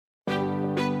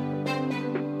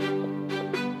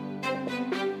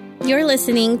You're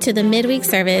listening to the midweek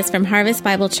service from Harvest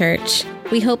Bible Church.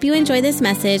 We hope you enjoy this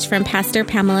message from Pastor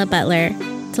Pamela Butler.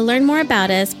 To learn more about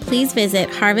us, please visit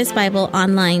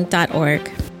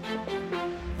harvestbibleonline.org.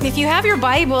 If you have your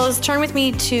Bibles, turn with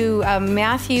me to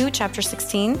Matthew chapter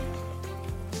 16.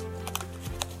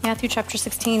 Matthew chapter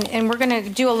 16. And we're going to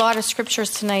do a lot of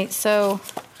scriptures tonight, so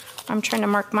I'm trying to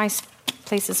mark my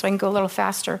places so I can go a little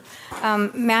faster.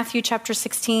 Matthew chapter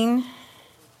 16.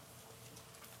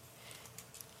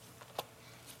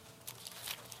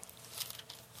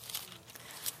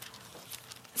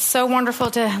 So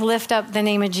wonderful to lift up the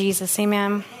name of Jesus.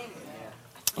 Amen.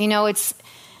 You know, it's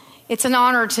an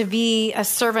honor to be a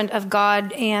servant of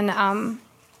God and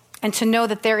to know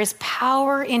that there is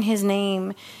power in His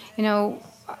name. You know,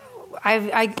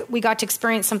 we got to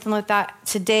experience something like that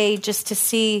today, just to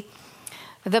see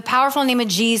the powerful name of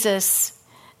Jesus,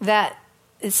 that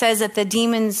it says that the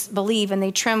demons believe and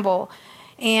they tremble.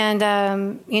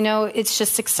 And, you know, it's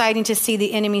just exciting to see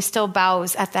the enemy still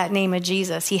bows at that name of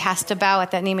Jesus. He has to bow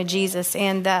at that name of Jesus.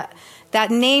 And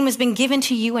that name has been given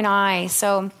to you and I.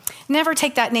 So never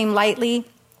take that name lightly.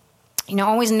 You know,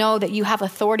 always know that you have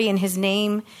authority in His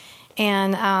name.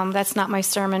 And that's not my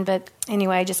sermon. But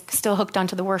anyway, I just still hooked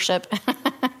onto the worship.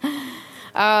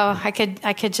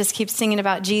 I could just keep singing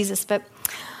about Jesus. But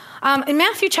in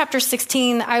Matthew chapter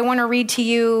 16, I want to read to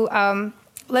you.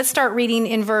 Let's start reading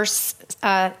in verse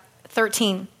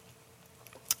 13.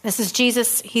 This is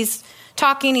Jesus. He's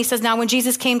talking. He says, "Now when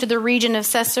Jesus came to the region of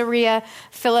Caesarea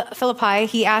Philippi,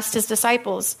 he asked his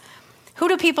disciples, 'Who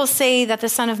do people say that the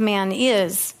Son of Man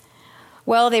is?'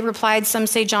 Well, they replied, 'Some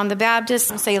say John the Baptist,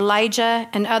 some say Elijah,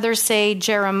 and others say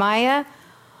Jeremiah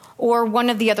or one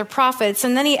of the other prophets.'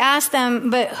 And then he asked them,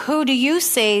 'But who do you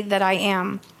say that I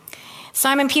am?'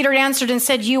 Simon Peter answered and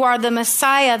said, 'You are the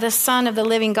Messiah, the Son of the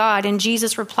living God.' And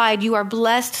Jesus replied, 'You are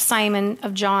blessed, Simon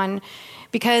of John,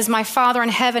 because my Father in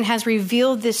heaven has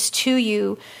revealed this to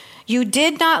you. You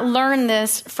did not learn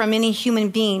this from any human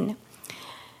being.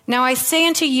 Now I say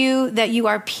unto you that you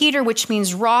are Peter, which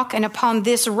means rock, and upon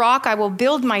this rock I will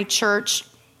build my church,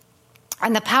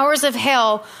 and the powers of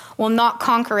hell will not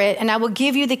conquer it. And I will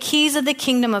give you the keys of the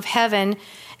kingdom of heaven.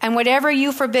 And whatever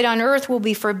you forbid on earth will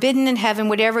be forbidden in heaven.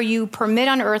 Whatever you permit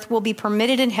on earth will be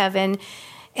permitted in heaven.'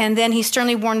 And then he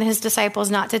sternly warned his disciples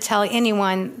not to tell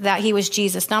anyone that he was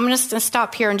Jesus." Now I'm going to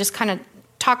stop here and just kind of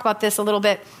talk about this a little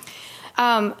bit.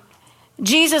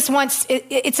 Jesus wants,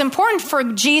 it's important for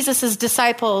Jesus'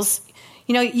 disciples,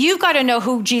 you know, you've got to know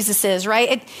who Jesus is,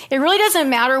 right? It really doesn't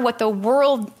matter what the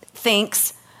world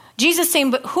thinks. Jesus is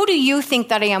saying, "But who do you think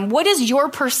that I am? What is your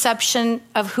perception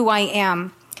of who I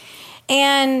am?"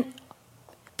 And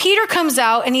Peter comes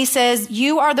out and he says,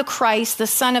 "You are the Christ, the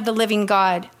Son of the living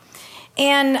God."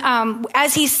 And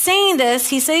as he's saying this,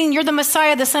 he's saying, "You're the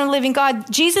Messiah, the Son of the living God."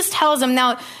 Jesus tells him,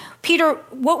 "Now, Peter,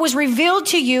 what was revealed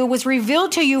to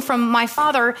you from my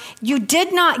Father. You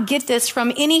did not get this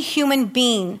from any human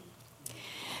being.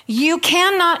 You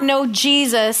cannot know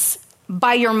Jesus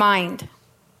by your mind.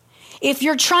 If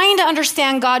you're trying to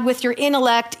understand God with your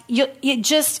intellect,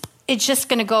 it's just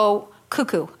going to go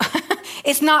cuckoo."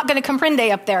 It's not going to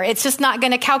comprende up there. It's just not going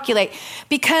to calculate.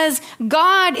 Because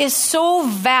God is so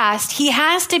vast, He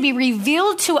has to be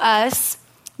revealed to us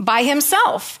by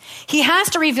Himself. He has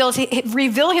to reveal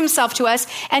Himself to us.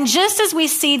 And just as we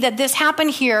see that this happened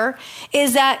here,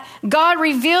 is that God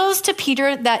reveals to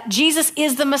Peter that Jesus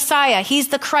is the Messiah. He's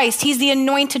the Christ. He's the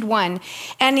anointed one.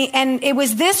 And it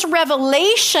was this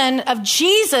revelation of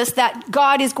Jesus that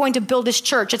God is going to build His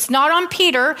church. It's not on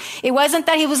Peter. It wasn't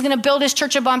that He was going to build His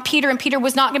church upon Peter and Peter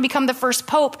was not going to become the first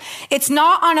pope. It's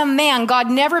not on a man.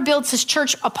 God never builds His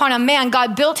church upon a man.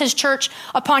 God built His church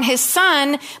upon His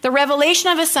Son, the revelation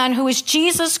of His Son, who is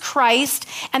Jesus Christ.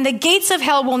 And the gates of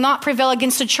hell will not prevail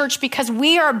against the church because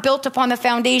we are built upon the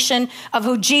foundation of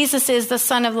who Jesus is, the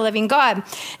Son of the living God.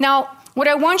 Now, what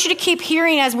I want you to keep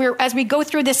hearing as we go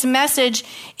through this message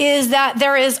is that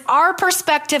there is our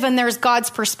perspective and there's God's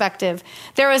perspective.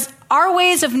 There is our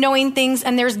ways of knowing things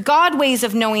and there's God's ways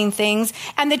of knowing things.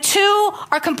 And the two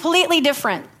are completely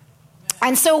different.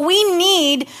 And so we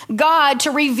need God to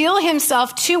reveal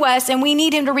Himself to us, and we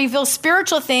need Him to reveal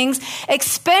spiritual things,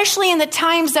 especially in the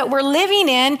times that we're living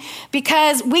in,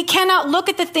 because we cannot look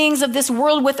at the things of this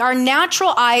world with our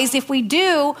natural eyes. If we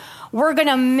do, we're going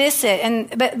to miss it.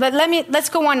 But let's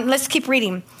go on. Let's keep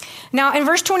reading. Now, in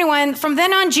verse 21, from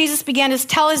then on, Jesus began to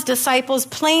tell His disciples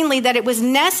plainly that it was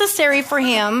necessary for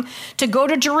Him to go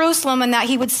to Jerusalem and that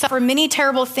He would suffer many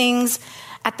terrible things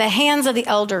at the hands of the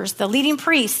elders, the leading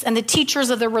priests, and the teachers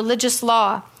of the religious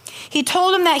law. He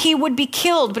told him that he would be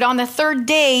killed, but on the third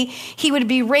day, he would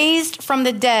be raised from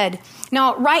the dead.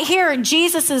 Now, right here,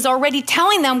 Jesus is already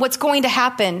telling them what's going to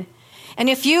happen. And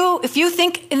if you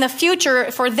think in the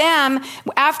future for them,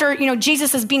 after,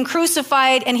 Jesus is being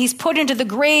crucified and he's put into the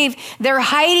grave, they're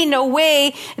hiding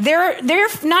away. They're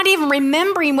not even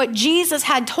remembering what Jesus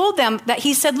had told them, that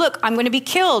he said, look, I'm going to be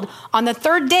killed. On the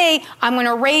third day, I'm going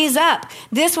to raise up.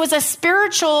 This was a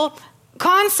spiritual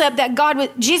concept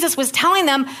that Jesus was telling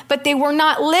them, but they were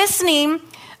not listening.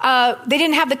 They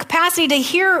didn't have the capacity to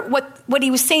hear what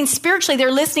he was saying spiritually.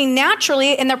 They're listening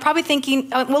naturally, and they're probably thinking,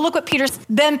 well, look what Peter said.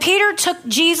 Then Peter took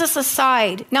Jesus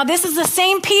aside. Now, this is the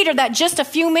same Peter that just a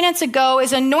few minutes ago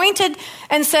is anointed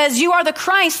and says, you are the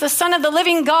Christ, the Son of the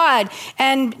living God.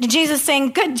 And Jesus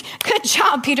saying, good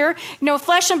job, Peter.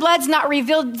 Flesh and blood's not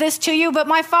revealed this to you, but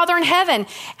my Father in heaven.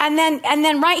 And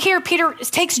then right here, Peter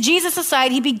takes Jesus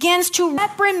aside. He begins to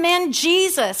reprimand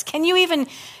Jesus. Can you even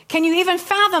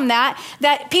fathom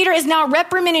that Peter is now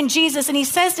reprimanding Jesus, and he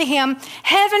says to him,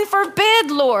 heaven forbid,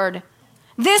 Lord,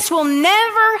 this will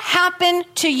never happen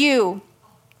to you.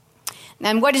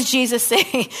 And what does Jesus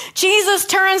say? Jesus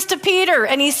turns to Peter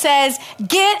and he says,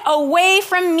 get away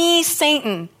from me,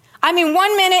 Satan. 1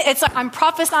 minute it's like I'm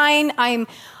prophesying, I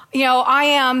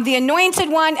am the anointed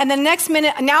one. And the next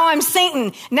minute, now I'm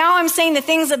Satan. Now I'm saying the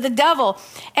things of the devil.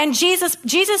 And Jesus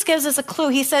gives us a clue.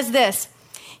 He says this.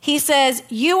 He says,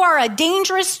 you are a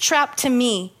dangerous trap to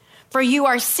me, for you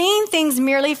are seeing things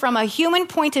merely from a human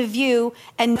point of view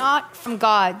and not from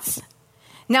God's.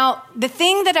 Now, the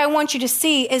thing that I want you to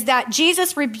see is that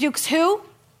Jesus rebukes who?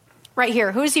 Right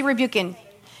here. Who is he rebuking?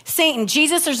 Satan.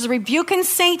 Jesus is rebuking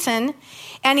Satan,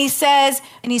 and he says,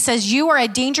 you are a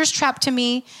dangerous trap to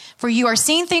me, for you are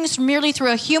seeing things merely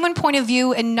through a human point of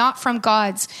view and not from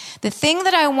God's. The thing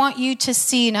that I want you to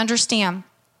see and understand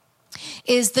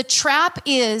is the trap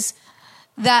is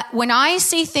that when I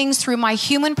see things through my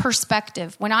human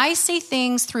perspective, when I see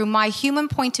things through my human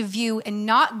point of view and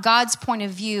not God's point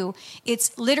of view,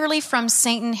 it's literally from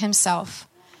Satan himself.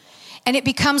 And it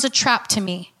becomes a trap to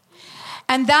me.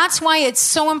 And that's why it's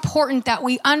so important that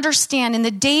we understand in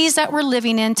the days that we're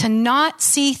living in to not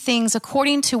see things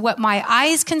according to what my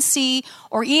eyes can see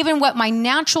or even what my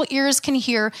natural ears can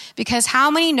hear, because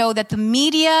how many know that the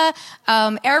media,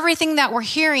 everything that we're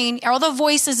hearing, all the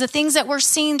voices, the things that we're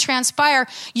seeing transpire,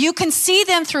 you can see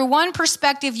them through one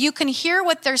perspective, you can hear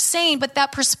what they're saying, but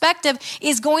that perspective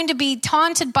is going to be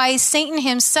taunted by Satan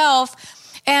himself.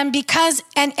 And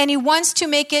he wants to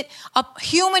make it a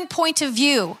human point of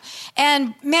view.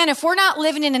 And man, if we're not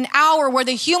living in an hour where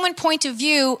the human point of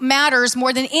view matters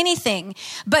more than anything,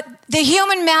 but the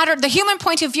human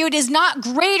point of view is not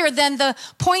greater than the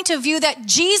point of view that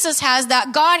Jesus has,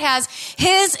 that God has.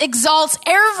 His exalts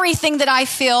everything that I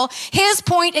feel. His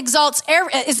point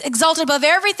is exalted above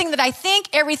everything that I think,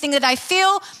 everything that I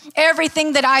feel,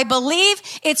 everything that I believe.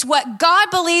 It's what God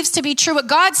believes to be true. What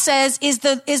God says is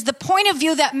the point of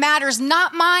view that matters,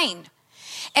 not mine.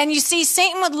 And you see,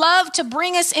 Satan would love to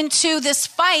bring us into this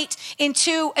fight,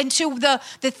 into the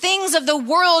things of the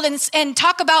world and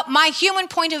talk about my human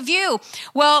point of view.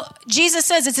 Well, Jesus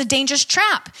says it's a dangerous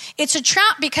trap. It's a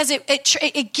trap because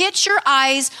it gets your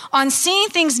eyes on seeing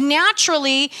things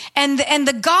naturally, and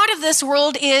the God of this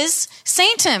world is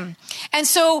Satan. And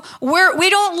so we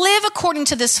don't live according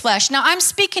to this flesh. Now, I'm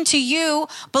speaking to you,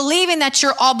 believing that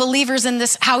you're all believers in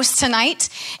this house tonight.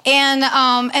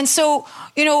 And so,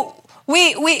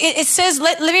 it says,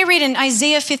 let me read in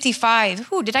Isaiah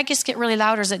 55. Ooh, did I just get really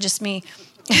loud, or is it just me?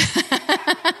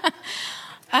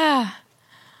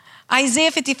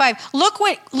 Isaiah 55. Look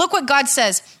what God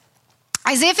says.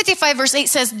 Isaiah 55 verse 8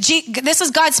 says, this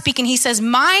is God speaking. He says,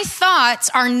 my thoughts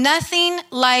are nothing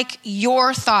like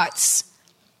your thoughts,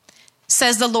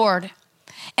 says the Lord.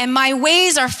 And my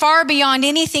ways are far beyond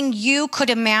anything you could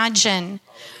imagine.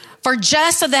 For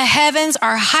just as the heavens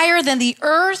are higher than the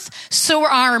earth, so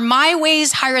are my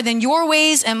ways higher than your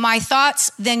ways, and my thoughts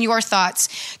than your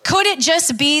thoughts. Could it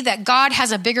just be that God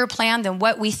has a bigger plan than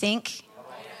what we think?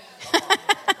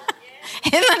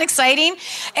 Isn't that exciting?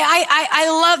 I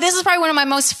love, this is probably one of my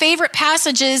most favorite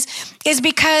passages, is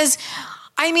because,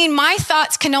 my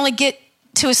thoughts can only get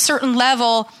to a certain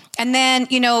level. And then,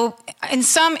 in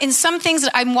some things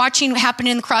that I'm watching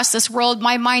happening across this world,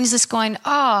 my mind is just going,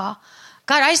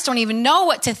 God, I just don't even know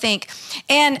what to think.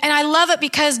 And I love it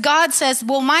because God says,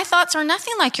 well, my thoughts are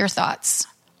nothing like your thoughts.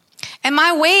 And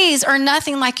my ways are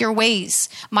nothing like your ways.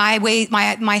 My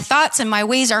thoughts and my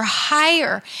ways are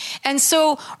higher. And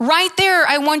so right there,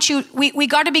 I want you, we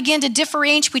got to begin to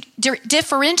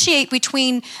differentiate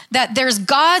between that there's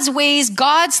God's ways,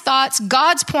 God's thoughts,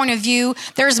 God's point of view.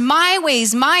 There's my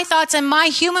ways, my thoughts, and my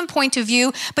human point of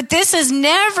view. But this is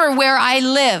never where I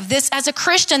live. This, as a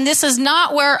Christian, this is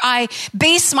not where I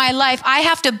base my life. I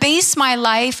have to base my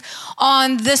life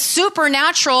on the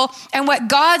supernatural and what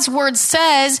God's word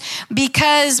says,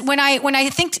 because when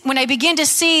I begin to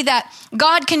see that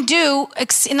God can do,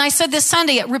 and I said this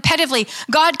Sunday repetitively,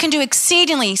 God can do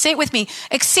exceedingly, say it with me,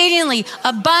 exceedingly,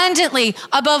 abundantly,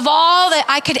 above all that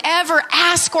I could ever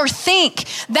ask or think.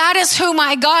 That is who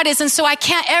my God is. And so I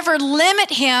can't ever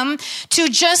limit him to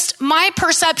just my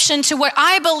perception, to what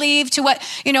I believe, to what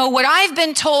I've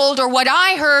been told or what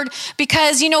I heard,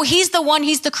 because, he's the one,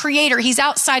 he's the creator. He's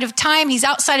outside of time. He's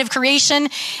outside of creation.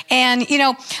 And,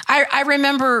 I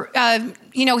remember,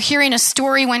 hearing a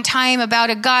story one time about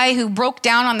a guy who broke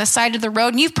down on the side of the road.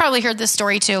 And you've probably heard this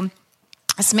story too.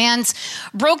 This man's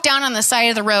broke down on the side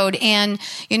of the road, and,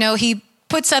 he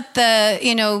puts up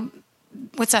the,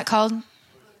 what's that called?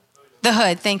 The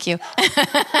hood. Thank you.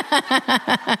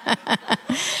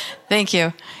 Thank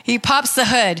you. He pops the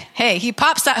hood. Hey, he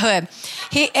pops that hood.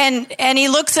 He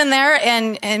looks in there,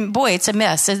 and boy, it's a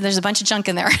mess. There's a bunch of junk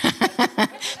in there.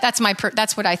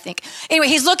 That's what I think. Anyway,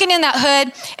 he's looking in that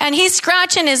hood, and he's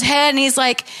scratching his head, and he's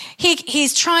like,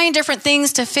 he's trying different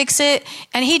things to fix it,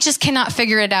 and he just cannot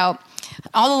figure it out.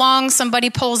 All along, somebody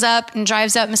pulls up and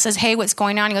drives up and says, "Hey, what's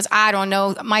going on?" He goes, "I don't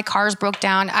know. My car's broke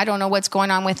down. I don't know what's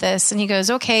going on with this." And he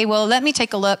goes, "Okay, well, let me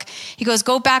take a look." He goes,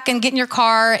 "Go back and get in your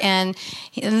car and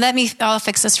I'll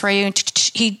fix this for you."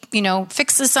 And he,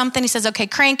 fixes something. He says, "Okay,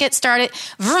 crank it, start it."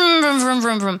 Vroom, vroom, vroom,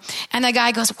 vroom, vroom. And the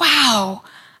guy goes, "Wow,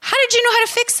 how did you know how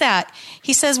to fix that?"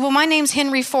 He says, "Well, my name's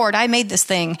Henry Ford. I made this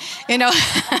thing."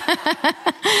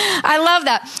 I love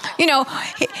that.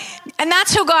 And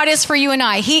that's who God is for you and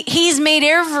I. He's made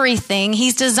everything.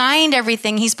 He's designed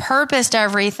everything. He's purposed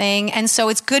everything. And so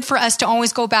it's good for us to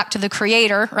always go back to the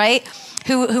Creator, right?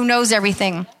 Who knows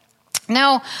everything.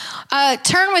 Now,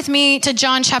 turn with me to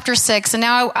John chapter 6. And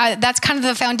now that's kind of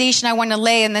the foundation I want to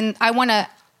lay. And then I want to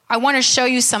show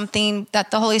you something that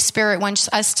the Holy Spirit wants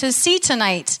us to see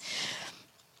tonight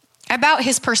about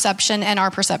his perception and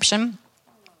our perception.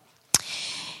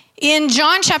 In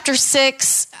John chapter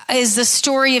 6 is the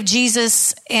story of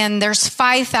Jesus, and there's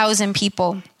 5,000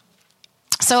 people.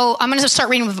 So I'm going to start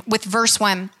reading with verse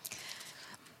 1.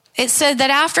 It said that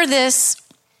after this,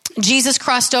 Jesus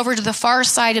crossed over to the far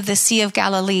side of the Sea of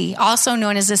Galilee, also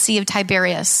known as the Sea of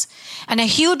Tiberias. And a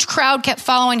huge crowd kept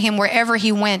following him wherever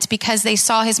he went because they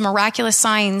saw his miraculous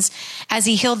signs as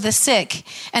he healed the sick.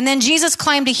 And then Jesus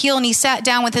climbed a hill and he sat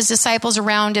down with his disciples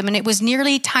around him. And it was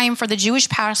nearly time for the Jewish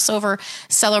Passover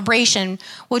celebration.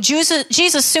 Well,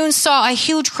 Jesus soon saw a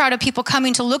huge crowd of people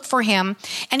coming to look for him.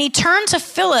 And he turned to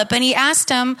Philip and he asked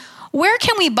him, "Where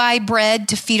can we buy bread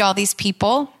to feed all these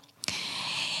people?"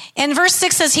 And verse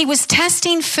 6 says he was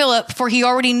testing Philip, for he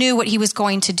already knew what he was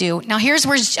going to do. Now here's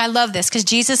where I love this, because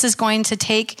Jesus is going to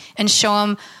take and show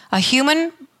him a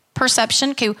human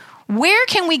perception. Okay, where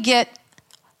can we get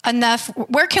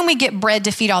bread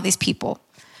to feed all these people?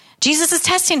 Jesus is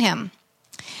testing him.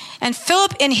 And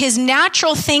Philip, in his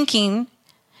natural thinking,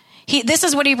 this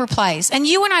is what he replies. And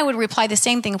you and I would reply the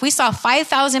same thing. If we saw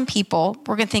 5,000 people,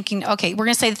 we're going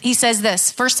to say, he says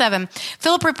this, verse 7.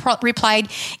 Philip replied,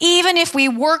 "Even if we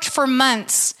worked for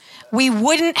months, we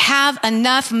wouldn't have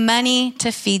enough money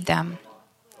to feed them."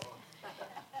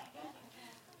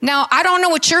 Now, I don't know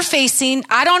what you're facing.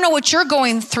 I don't know what you're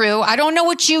going through. I don't know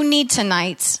what you need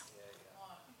tonight.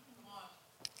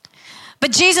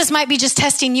 But Jesus might be just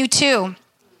testing you too.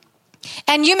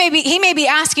 And he may be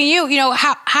asking you,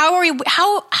 how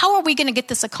are we going to get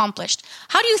this accomplished?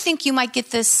 How do you think you might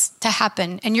get this to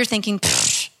happen? And you're thinking,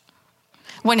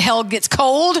 when hell gets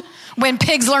cold, when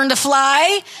pigs learn to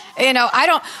fly,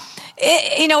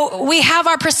 we have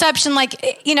our perception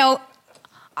like,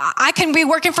 I can be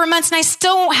working for months and I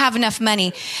still won't have enough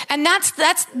money. And that's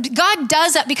God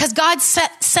does that because God's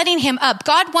setting him up.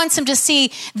 God wants him to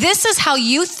see, this is how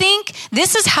you think.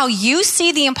 This is how you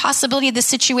see the impossibility of the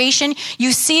situation.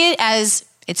 You see it as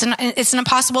it's an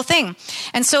impossible thing.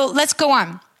 And so let's go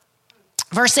on.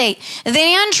 Verse 8. Then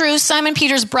Andrew, Simon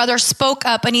Peter's brother, spoke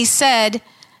up and he said,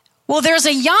 "Well, there's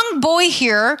a young boy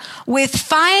here with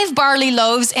 5 barley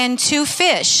loaves and 2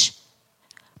 fish.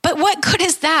 But what good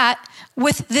is that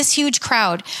with this huge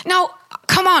crowd?" Now,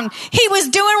 come on. He was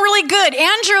doing really good.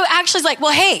 Andrew actually is like,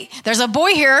 "Well, hey, there's a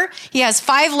boy here. He has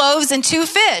 5 loaves and 2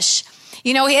 fish.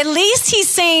 At least he's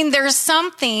saying there's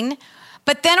something."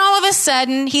 But then all of a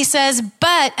sudden he says,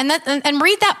 and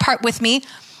read that part with me.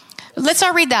 Let's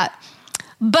all read that.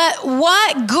 But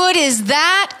what good is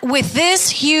that with this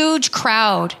huge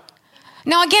crowd?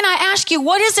 Now, again, I ask you,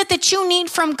 what is it that you need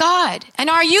from God? And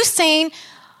are you saying,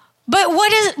 but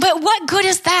what good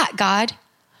is that, God?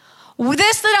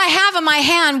 This that I have in my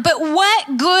hand, but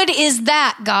what good is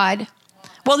that, God?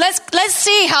 Well, let's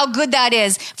see how good that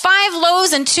is. 5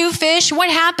 loaves and 2 fish. What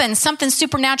happens? Something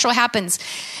supernatural happens.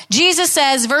 Jesus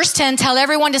says, verse 10, tell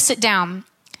everyone to sit down.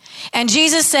 And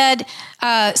Jesus said,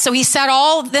 so he sat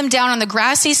all of them down on the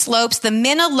grassy slopes. The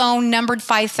men alone numbered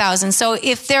 5,000. So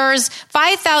if there's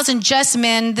 5,000 just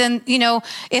men, then,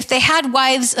 if they had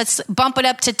wives, let's bump it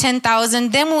up to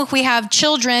 10,000. Then if we have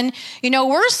children,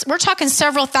 we're talking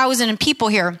several thousand people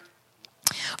here.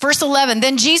 Verse 11,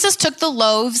 then Jesus took the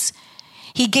loaves.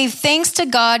 He gave thanks to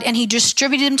God and he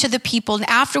distributed them to the people. And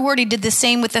afterward, he did the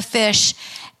same with the fish.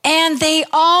 And they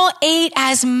all ate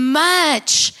as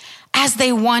much as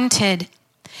they wanted.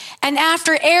 And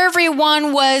after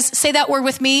everyone was, say that word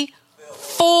with me,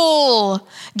 full,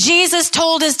 Jesus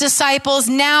told his disciples,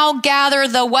 now gather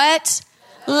the what?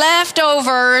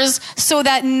 Leftovers, so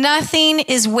that nothing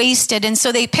is wasted. And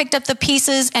so they picked up the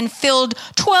pieces and filled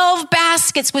 12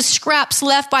 baskets with scraps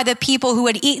left by the people who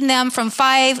had eaten them from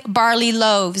 5 barley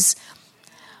loaves.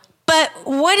 But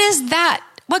what is that?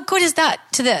 What good is that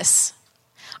to this?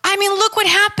 I mean, look what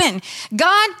happened.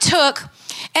 God took,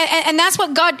 and that's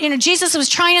what God, Jesus was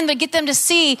trying to get them to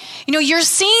see. You're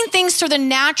seeing things through the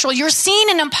natural. You're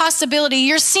seeing an impossibility.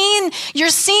 You're seeing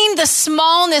the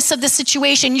smallness of the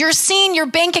situation. You're seeing your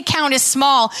bank account is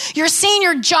small. You're seeing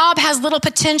your job has little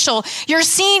potential. You're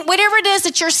seeing whatever it is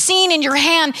that you're seeing in your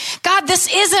hand. God, this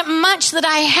isn't much that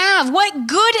I have. What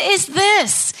good is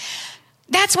this?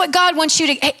 That's what God wants you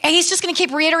to, he's just going to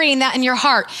keep reiterating that in your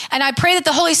heart. And I pray that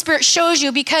the Holy Spirit shows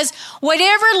you, because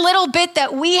whatever little bit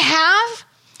that we have,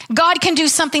 God can do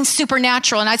something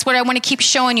supernatural. And that's what I want to keep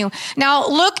showing you. Now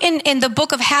look in the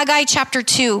book of Haggai chapter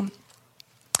 2.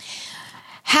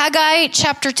 Haggai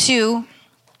chapter 2.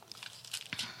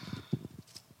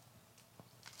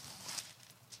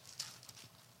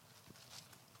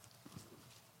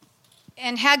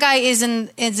 And Haggai is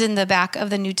in the back of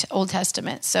the Old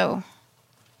Testament. So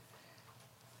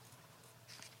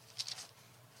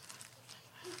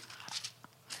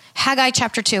Haggai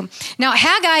chapter 2. Now,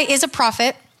 Haggai is a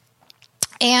prophet,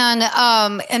 and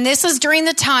this is during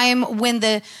the time when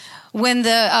the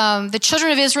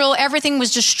children of Israel, everything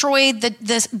was destroyed.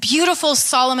 This beautiful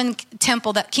Solomon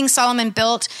temple that King Solomon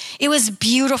built, it was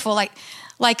beautiful.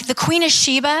 Like the Queen of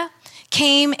Sheba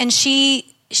came and she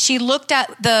looked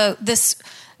at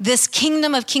this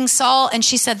kingdom of King Saul, and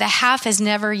she said, the half has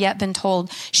never yet been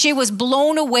told. She was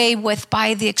blown away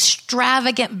by the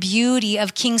extravagant beauty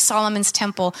of King Solomon's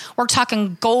temple. We're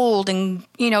talking gold and,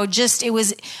 it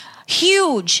was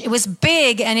huge. It was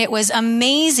big and it was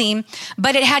amazing,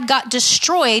 but it had got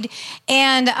destroyed.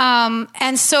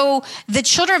 And so the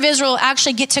children of Israel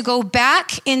actually get to go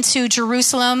back into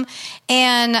Jerusalem.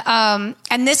 And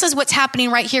this is what's happening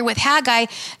right here with Haggai.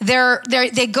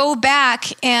 They go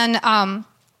back and,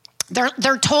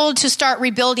 they're told to start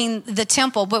rebuilding the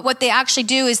temple, but what they actually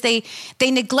do is they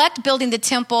neglect building the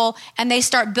temple and they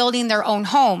start building their own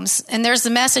homes. And there's the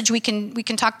message, we can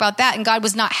talk about that. And God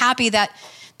was not happy that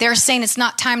they're saying it's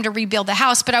not time to rebuild the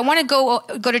house. But I want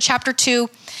to go to chapter 2,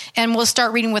 and we'll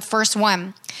start reading with verse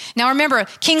 1. Now remember,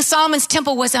 King Solomon's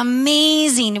temple was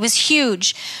amazing. It was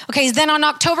huge. Okay, then on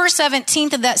October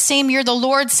 17th of that same year, the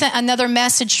Lord sent another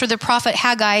message through the prophet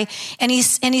Haggai, and he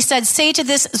said, say to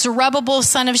this Zerubbabel,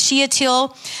 son of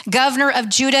Shealtiel, governor of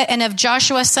Judah, and of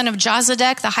Joshua, son of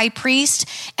Jozadak, the high priest,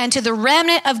 and to the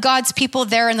remnant of God's people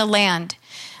there in the land.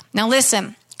 Now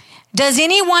listen, does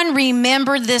anyone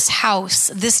remember this house,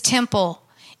 this temple,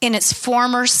 in its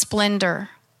former splendor?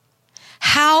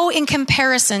 How in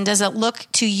comparison does it look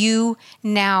to you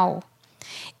now?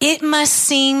 It must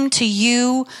seem to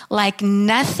you like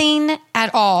nothing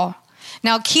at all.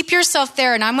 Now keep yourself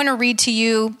there, and I'm going to read to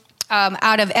you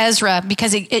out of Ezra,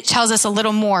 because it tells us a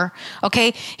little more.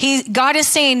 Okay, God is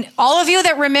saying, all of you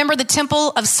that remember the temple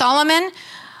of Solomon,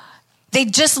 they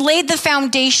just laid the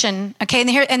foundation. Okay,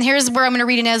 and here's where I'm going to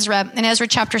read in Ezra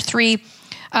chapter 3,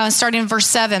 starting in verse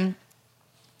 7.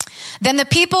 Then the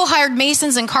people hired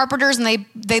masons and carpenters, and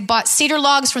they bought cedar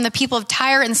logs from the people of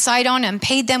Tyre and Sidon and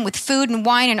paid them with food and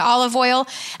wine and olive oil.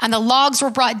 And the logs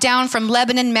were brought down from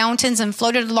Lebanon mountains and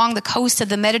floated along the coast of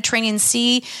the Mediterranean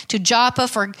Sea to Joppa,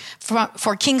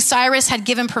 for King Cyrus had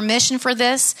given permission for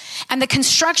this. And the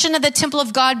construction of the temple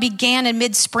of God began in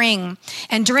mid-spring.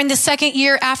 And during the second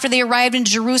year after they arrived in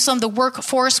Jerusalem, the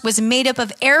workforce was made up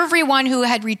of everyone who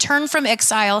had returned from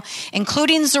exile,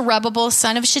 including Zerubbabel,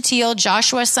 son of Shealtiel,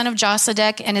 Joshua, son of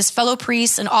Josedek, and his fellow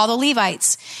priests, and all the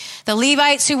Levites. The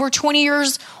Levites who were 20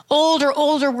 years old or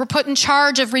older were put in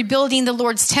charge of rebuilding the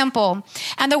Lord's temple.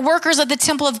 And the workers of the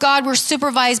temple of God were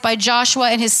supervised by Joshua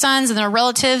and his sons and their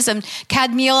relatives, and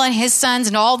Kadmiel and his sons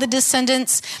and all the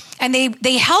descendants. And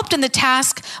they helped in the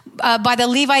task by the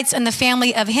Levites and the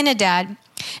family of Henadad.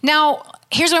 Now,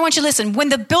 here's what I want you to listen. When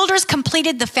the builders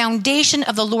completed the foundation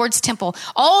of the Lord's temple,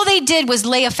 all they did was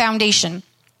lay a foundation.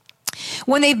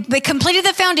 When they completed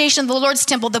the foundation of the Lord's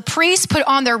temple, the priests put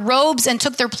on their robes and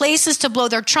took their places to blow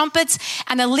their trumpets,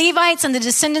 and the Levites and the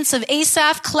descendants of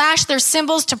Asaph clashed their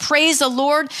cymbals to praise the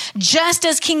Lord, just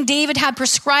as King David had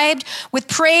prescribed, with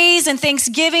praise and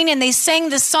thanksgiving. And they sang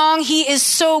the song, "He is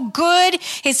so good,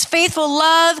 his faithful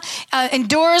love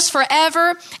endures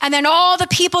forever." And then all the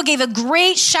people gave a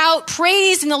great shout,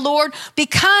 praising the Lord,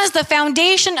 because the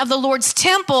foundation of the Lord's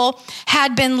temple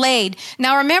had been laid.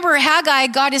 Now remember, Haggai,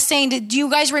 God is saying, do you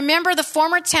guys remember the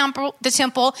former temple, the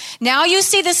temple? Now you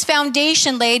see this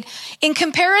foundation laid. In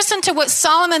comparison to what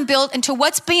Solomon built and to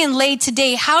what's being laid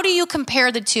today, how do you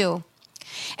compare the two?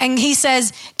 And he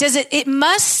says, it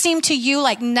must seem to you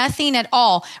like nothing at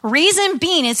all. Reason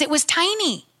being is it was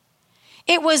tiny.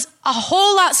 It was a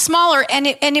whole lot smaller, and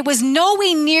it was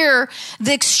nowhere near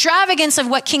the extravagance of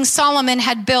what King Solomon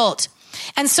had built.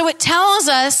 And so it tells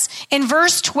us in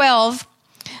verse 12,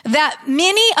 that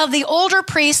many of the older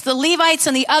priests, the Levites,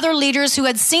 and the other leaders who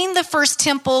had seen the first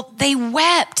temple, they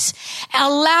wept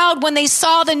aloud when they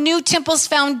saw the new temple's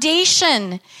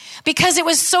foundation, because it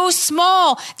was so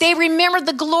small. They remembered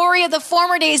the glory of the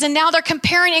former days, and now they're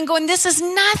comparing and going, this is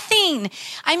nothing.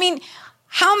 I mean,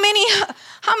 how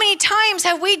many times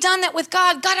have we done that with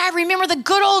God? God, I remember the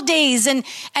good old days, and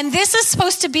this is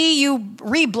supposed to be you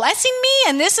re-blessing me,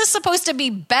 and this is supposed to be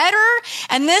better,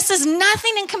 and this is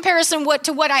nothing in comparison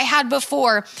to what I had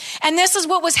before. And this is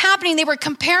what was happening. They were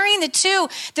comparing the two.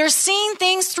 They're seeing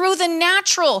things through the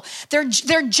natural. They're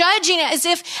judging it as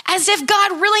if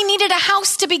God really needed a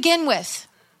house to begin with.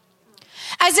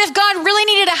 As if God really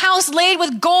needed a house laid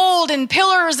with gold and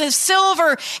pillars of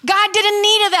silver. God didn't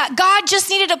need that. God just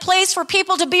needed a place for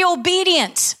people to be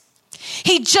obedient.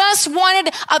 He just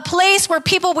wanted a place where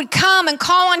people would come and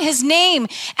call on his name.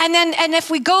 And if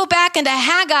we go back into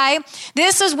Haggai,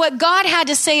 this is what God had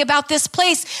to say about this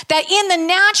place, that in the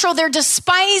natural, they're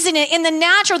despising it. In the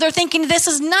natural, they're thinking this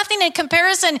is nothing in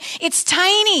comparison. It's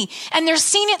tiny. And they're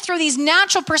seeing it through these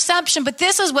natural perception. But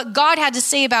this is what God had to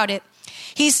say about it.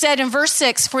 He said in verse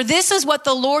 6, "For this is what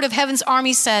the Lord of heaven's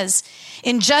army says.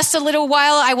 In just a little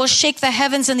while, I will shake the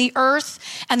heavens and the earth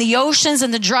and the oceans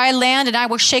and the dry land, and I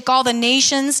will shake all the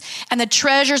nations, and the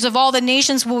treasures of all the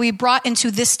nations will be brought into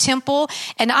this temple,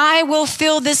 and I will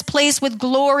fill this place with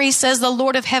glory, says the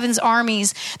Lord of heaven's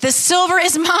armies. The silver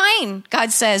is mine,"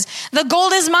 God says. "The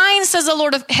gold is mine," says the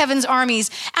Lord of heaven's armies.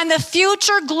 "And the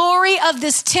future glory of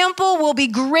this temple will be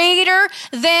greater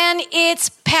than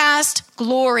its past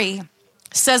glory,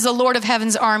 says the Lord of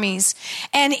heaven's armies.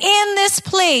 And in this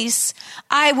place,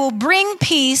 I will bring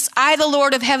peace. I, the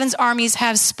Lord of heaven's armies,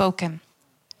 have spoken."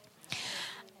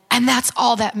 And that's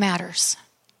all that matters.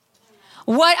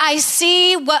 What I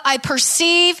see, what I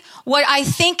perceive, what I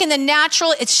think in the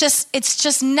natural, it's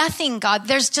just nothing, God.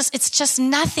 It's just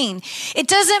nothing. It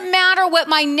doesn't matter what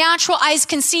my natural eyes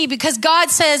can see, because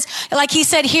God says, like he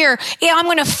said here, I'm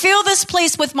going to fill this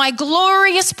place with my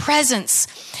glorious presence.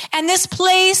 And this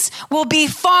place will be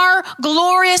far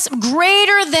glorious,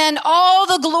 greater than all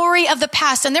the glory of the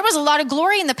past. And there was a lot of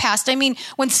glory in the past. I mean,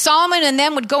 when Solomon and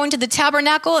them would go into the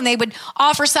tabernacle and they would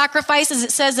offer sacrifices,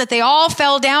 it says that they all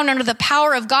fell down under the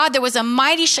power of God. There was a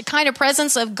mighty Shekinah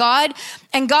presence of God.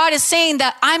 And God is saying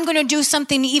that I'm going to do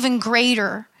something even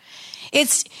greater.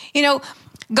 It's,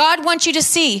 God wants you to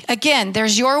see, again,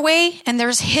 there's your way and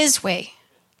there's his way.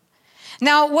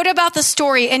 Now, what about the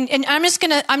story? And I'm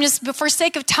just for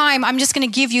sake of time, I'm just going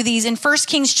to give you these. In 1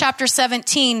 Kings chapter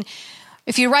 17,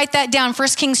 if you write that down, 1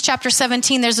 Kings chapter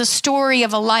 17, there's a story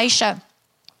of Elisha.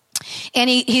 And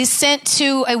he's sent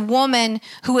to a woman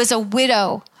who is a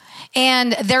widow.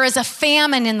 And there is a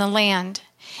famine in the land.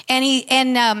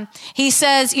 And he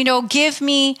says, give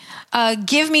me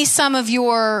some of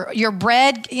your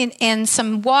bread and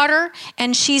some water.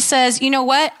 And she says, you know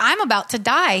what? I'm about to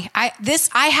die.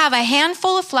 I have a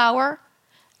handful of flour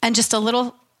and just a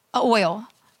little oil.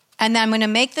 And then I'm going to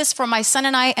make this for my son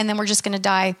and I, and then we're just going to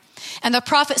die. And the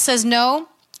prophet says, no,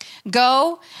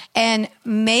 go and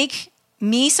make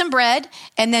me some bread,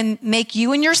 and then make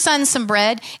you and your son some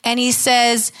bread. And he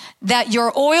says that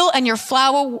your oil and your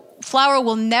flour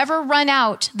will never run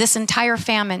out this entire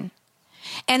famine.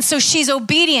 And so she's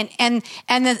obedient. And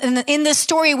in this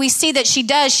story, we see that she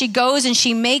does. She goes and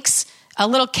she makes a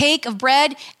little cake of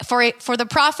bread for the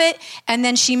prophet, and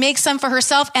then she makes some for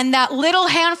herself. And that little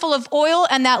handful of oil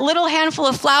and that little handful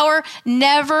of flour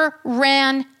never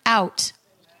ran out.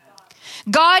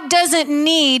 God doesn't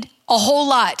need a whole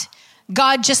lot.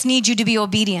 God just needs you to be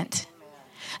obedient.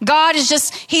 God is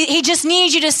just, he just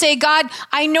needs you to say, God,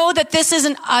 I know that this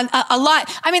isn't a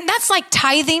lot. I mean, that's like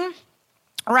tithing,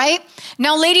 right?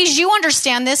 Now, ladies, you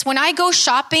understand this. When I go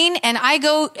shopping and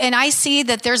I see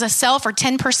that there's a sale for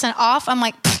 10% off, I'm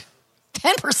like,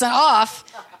 10% off?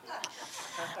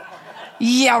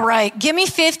 Yeah, right. Give me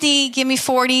 50, give me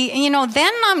 40. And,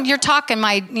 then you're talking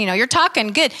you're talking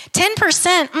good.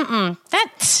 10%,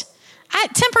 that's...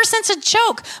 10%'s a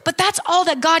joke, but that's all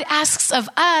that God asks of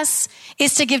us,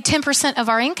 is to give 10% of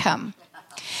our income.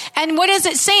 And what is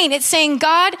it saying? It's saying,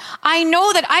 God, I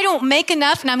know that I don't make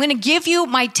enough, and I'm going to give you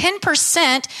my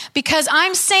 10% because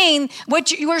I'm saying,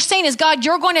 what you are saying is, God,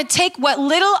 you're going to take what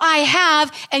little I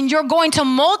have and you're going to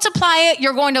multiply it,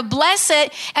 you're going to bless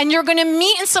it, and you're going to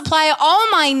meet and supply all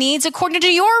my needs according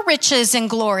to your riches and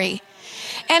glory.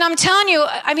 And I'm telling you,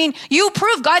 you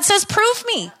prove, God says, prove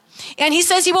me. And he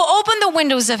says he will open the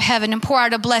windows of heaven and pour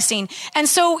out a blessing. And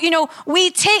so,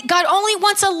 God only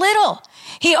wants a little.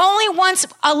 He only wants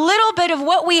a little bit of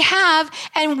what we have.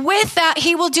 And with that,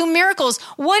 he will do miracles.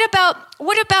 What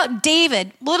about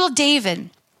David, little David?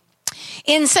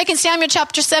 In 2 Samuel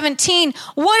chapter 17,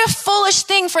 what a foolish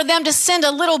thing for them to send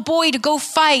a little boy to go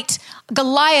fight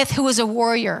Goliath, who was a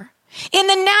warrior. In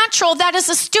the natural, that is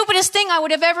the stupidest thing I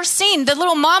would have ever seen. The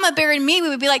little mama bear in me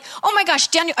would be like, oh my gosh,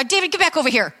 David, get back over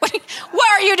here. What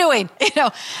are you doing?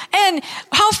 And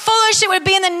how foolish it would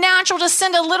be in the natural to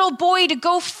send a little boy to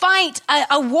go fight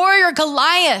a warrior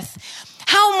Goliath.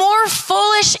 How more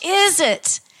foolish is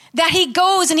it that he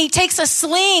goes and he takes a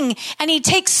sling and he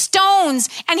takes stones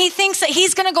and he thinks that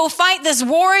he's going to go fight this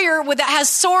warrior that has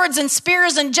swords and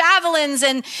spears and javelins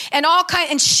and all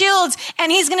kind and shields, and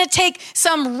he's going to take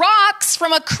some rocks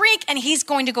from a creek and he's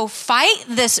going to go fight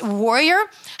this warrior.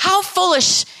 How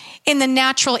foolish in the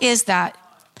natural is that?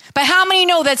 But how many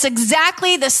know that's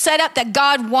exactly the setup that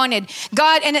God wanted?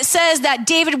 And it says that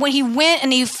David, when he went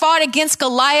and he fought against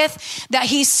Goliath, that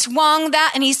he swung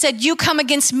that and he said, you come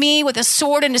against me with a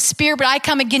sword and a spear, but I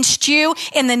come against you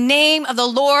in the name of the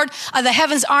Lord of the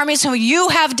heavens armies whom you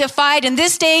have defied. And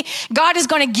this day, God is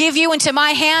going to give you into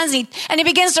my hands. And he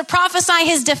begins to prophesy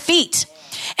his defeat.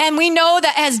 And we know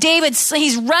that as David,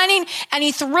 he's running and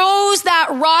he throws that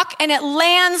rock and it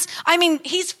lands.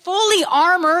 He's fully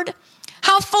armored.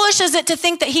 How foolish is it to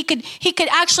think that he could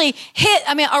actually hit,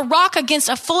 a rock against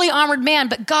a fully armored man,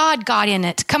 but God got in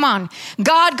it. Come on.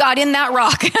 God got in that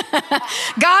rock.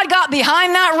 God got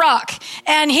behind that rock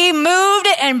and he moved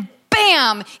it and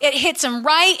bam, it hits him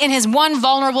right in his one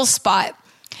vulnerable spot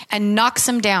and knocks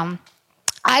him down.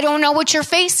 I don't know what you're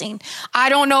facing. I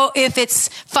don't know if it's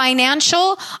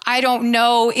financial. I don't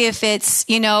know if it's,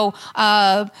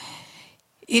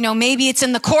 maybe it's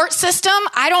in the court system.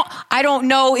 I don't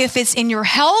know if it's in your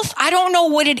health. I don't know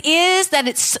what it is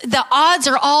the odds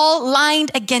are all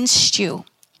lined against you.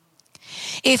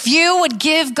 If you would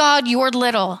give God your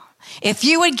little, if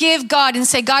you would give God and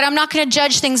say, God, I'm not going to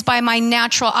judge things by my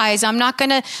natural eyes. I'm not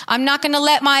going to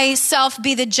let myself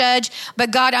be the judge,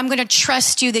 but God, I'm going to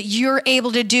trust you that you're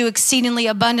able to do exceedingly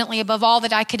abundantly above all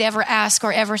that I could ever ask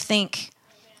or ever think.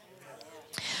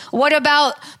 What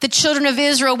about the children of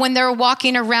Israel when they're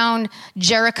walking around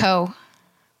Jericho?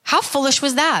 How foolish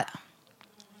was that?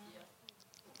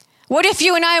 What if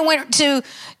you and I went to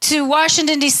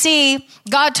Washington, D.C.,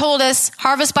 God told us,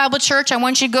 Harvest Bible Church, I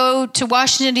want you to go to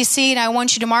Washington, D.C., and I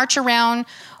want you to march around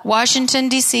Washington,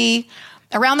 D.C.,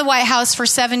 around the White House for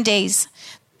 7 days.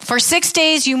 For 6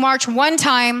 days, you march one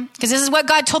time, because this is what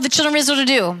God told the children of Israel to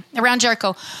do around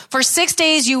Jericho. For 6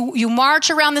 days, you march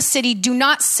around the city. Do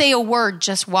not say a word.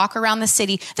 Just walk around the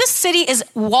city. This city is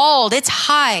walled. It's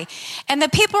high. And the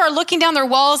people are looking down their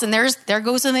walls, and there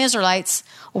goes the Israelites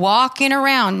walking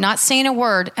around, not saying a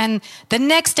word. And the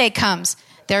next day comes.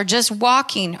 They're just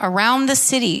walking around the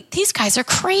city. These guys are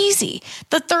crazy.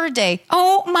 The third day,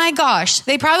 oh my gosh.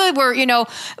 They probably were,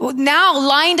 now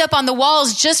lined up on the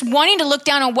walls just wanting to look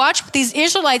down and watch these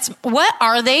Israelites. What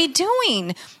are they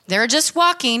doing? They're just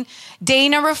walking. Day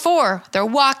number 4, they're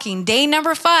walking. Day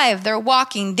number 5, they're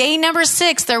walking. Day number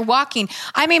 6, they're walking.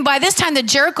 I mean, by this time, the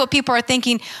Jericho people are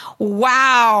thinking,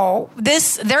 wow,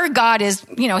 their God is,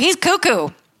 he's cuckoo.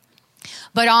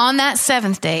 But on that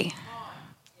seventh day,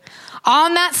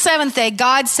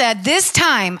 God said, this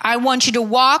time I want you to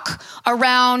walk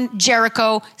around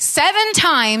Jericho 7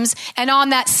 times. And on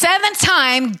that 7th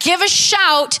time, give a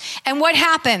shout. And what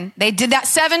happened? They did that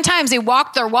 7 times. They're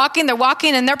walking.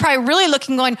 And they're probably really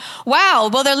looking going, wow,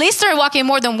 well, at least they're walking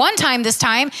more than 1 time this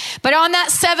time. But on that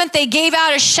 7th, they gave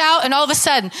out a shout. And all of a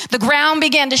sudden, the ground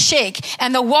began to shake.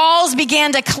 And the walls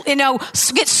began to,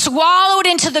 get swallowed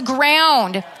into the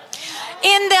ground.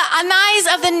 In the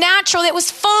eyes of the natural, it was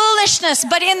foolishness.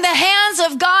 But in the hands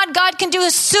of God, God can do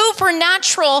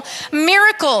supernatural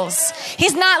miracles.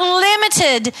 He's not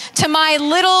limited to my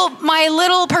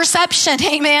little perception.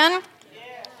 Amen.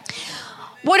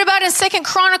 What about in 2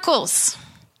 Chronicles?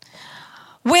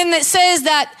 When it says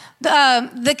that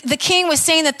the king was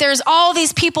saying that there's all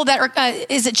these people that are,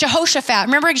 is it Jehoshaphat?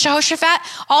 Remember Jehoshaphat?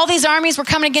 All these armies were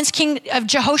coming against King of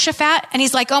Jehoshaphat. And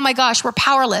he's like, oh my gosh, we're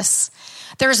powerless.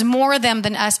 There's more of them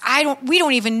than us. We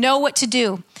don't even know what to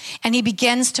do. And he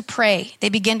begins to pray. They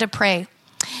begin to pray.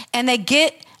 And they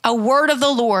get a word of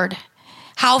the Lord.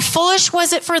 How foolish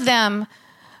was it for them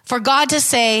for God to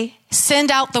say, send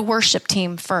out the worship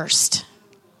team first.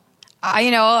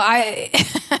 Send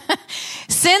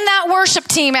that worship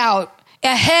team out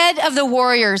ahead of the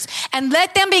warriors and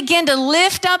let them begin to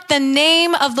lift up the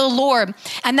name of the Lord.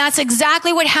 And that's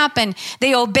exactly what happened.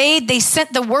 They obeyed. They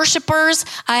sent the worshipers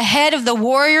ahead of the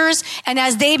warriors. And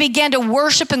as they began to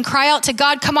worship and cry out to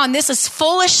God, come on, this is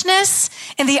foolishness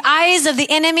in the eyes of the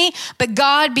enemy. But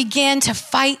God began to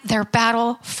fight their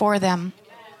battle for them.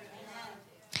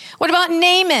 What about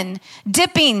Naaman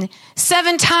dipping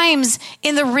 7 times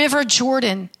in the river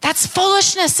Jordan? That's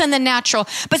foolishness in the natural.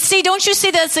 But see, don't you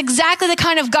see that's exactly the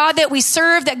kind of God that we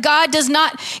serve, that God doesn't,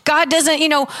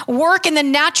 work in the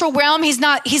natural realm. He's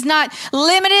not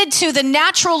limited to the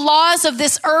natural laws of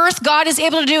this earth. God is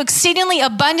able to do exceedingly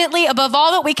abundantly above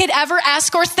all that we could ever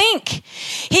ask or think.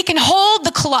 He can hold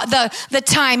the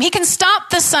time. He can stop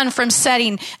the sun from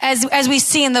setting as we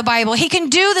see in the Bible. He can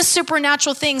do the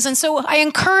supernatural things. And so I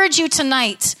encourage you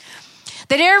tonight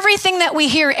that everything that we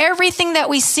hear, everything that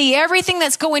we see, everything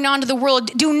that's going on to the world,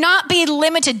 do not be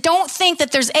limited. Don't think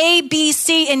that there's A, B,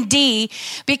 C, and D,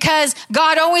 because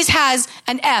God always has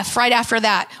an F right after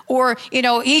that. Or,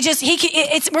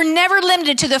 we're never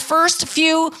limited to the first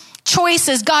few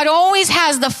choices. God always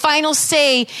has the final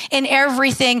say in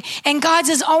everything. And God's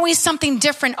is always something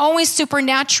different, always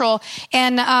supernatural.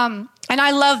 And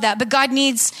I love that. But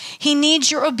He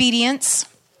needs your obedience.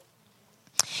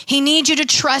 He needs you to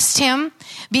trust him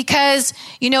because,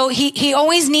 he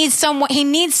always needs someone. He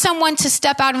needs someone to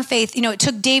step out in faith. It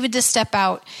took David to step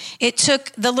out. It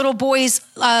took the little boy's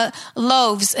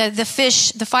loaves, the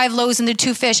fish, the 5 loaves and the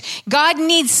 2 fish. God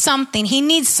needs something. He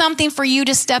needs something for you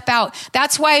to step out.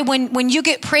 That's why when you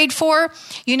get prayed for,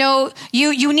 you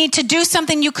need to do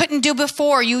something you couldn't do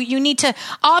before. You need to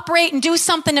operate and do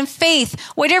something in faith.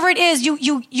 Whatever it is,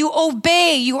 you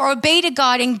obey. You obey to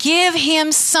God and give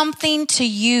him something to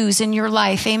use in your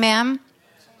life. Amen.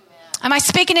 Am I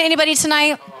speaking to anybody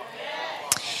tonight?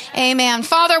 Amen.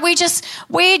 Father, we just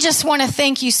want to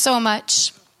thank you so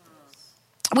much.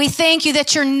 We thank you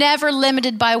that you're never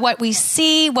limited by what we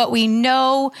see, what we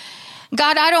know.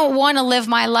 God, I don't want to live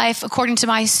my life according to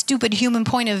my stupid human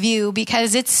point of view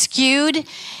because it's skewed.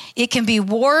 It can be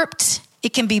warped.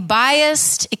 It can be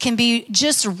biased. It can be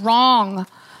just wrong.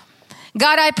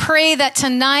 God, I pray that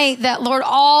tonight that, Lord,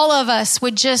 all of us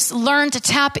would just learn to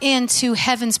tap into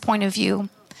heaven's point of view.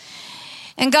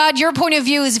 And God, your point of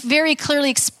view is very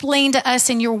clearly explained to us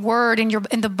in your word,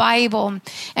 in the Bible.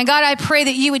 And God, I pray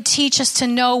that you would teach us to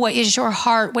know what is your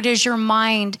heart, what is your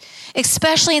mind,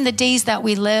 especially in the days that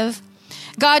we live.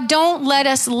 God, don't let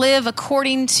us live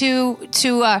according to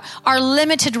our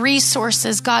limited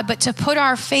resources, God, but to put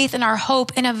our faith and our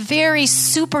hope in a very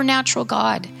supernatural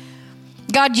God.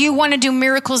 God, you want to do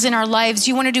miracles in our lives.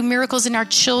 You want to do miracles in our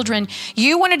children.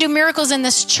 You want to do miracles in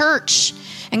this church.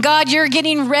 And God, you're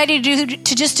getting ready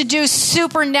to do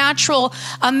supernatural,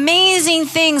 amazing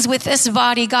things with this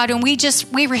body, God. And we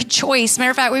rejoice.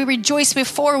 Matter of fact, we rejoice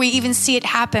before we even see it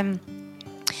happen.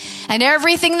 And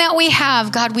everything that we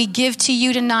have, God, we give to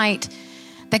you tonight.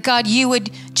 That God, you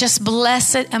would just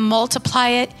bless it and multiply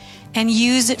it and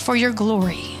use it for your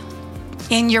glory.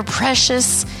 In your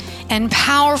precious and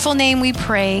powerful name we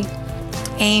pray.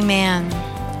 Amen.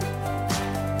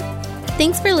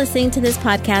 Thanks for listening to this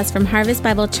podcast from Harvest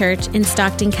Bible Church in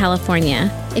Stockton, California.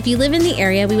 If you live in the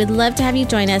area, we would love to have you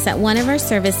join us at one of our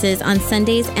services on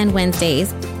Sundays and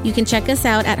Wednesdays. You can check us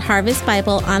out at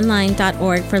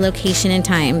harvestbibleonline.org for location and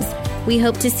times. We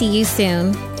hope to see you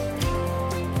soon.